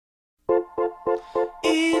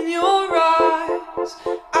In your eyes,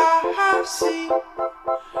 I have seen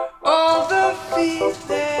all the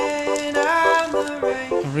feeling and the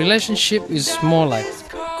rain. A relationship is more like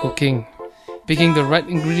cooking, picking the right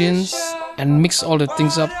ingredients and mix all the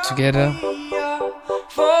things up together.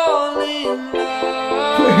 Fall in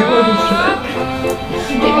love.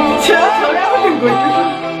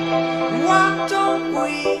 Why don't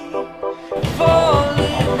we fall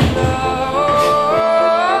in love?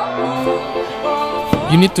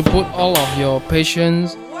 You need to put all of your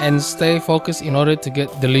patience and stay focused in order to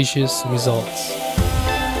get delicious results.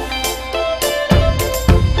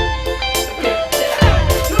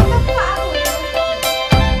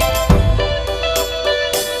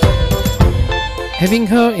 Having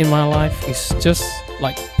her in my life is just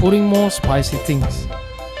like putting more spicy things.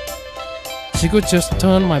 She could just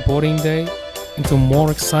turn my boarding day into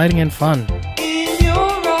more exciting and fun. In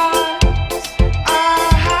your eyes,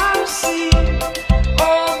 I have seen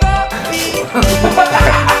all the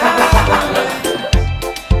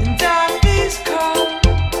and death is cold,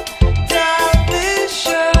 death is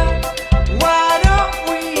sure. Why don't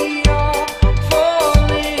we all fall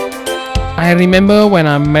in love? I remember when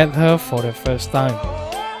I met her for the first time.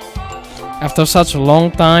 After such a long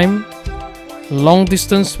time, long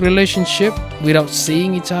distance relationship without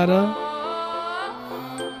seeing each other,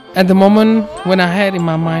 at the moment when I had in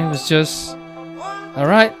my mind was just,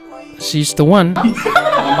 alright, she's the one.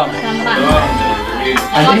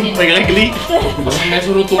 Anjing, pengen geli. Saya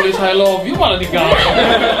suruh tulis I love you malah digampang.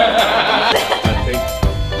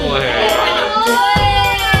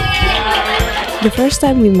 The first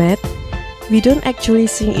time we met, we don't actually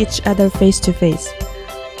see each other face to face,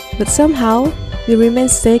 but somehow we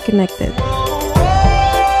remain stay connected.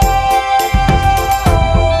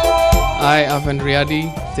 I, Arfen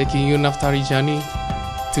taking you Naftari Jani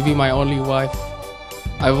to be my only wife.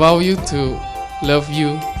 I vow you to love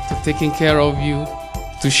you, to taking care of you,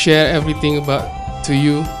 to share everything about to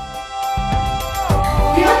you.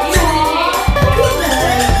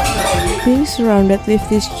 Being surrounded with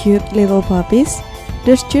these cute little puppies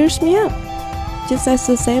just cheers me up, just as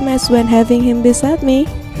the same as when having him beside me.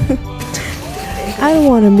 I don't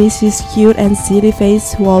want to miss his cute and silly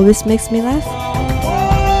face who always makes me laugh.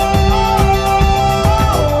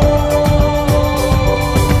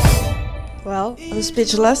 Well, I'm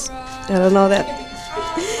speechless. I don't know that.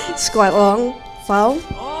 It's quite long, Val.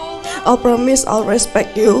 I'll promise I'll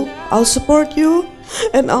respect you, I'll support you,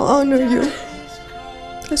 and I'll honor you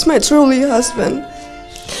as my truly husband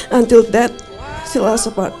until death till us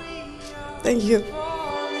apart. Thank you.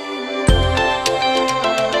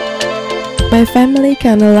 My family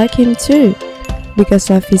kinda like him too, because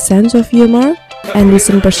of his sense of humor and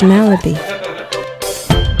decent personality.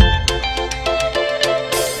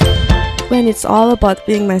 When it's all about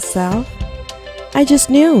being myself, I just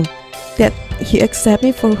knew that he accepts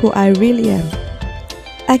me for who I really am.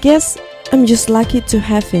 I guess I'm just lucky to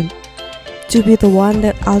have him, to be the one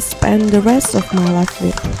that I'll spend the rest of my life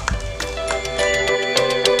with.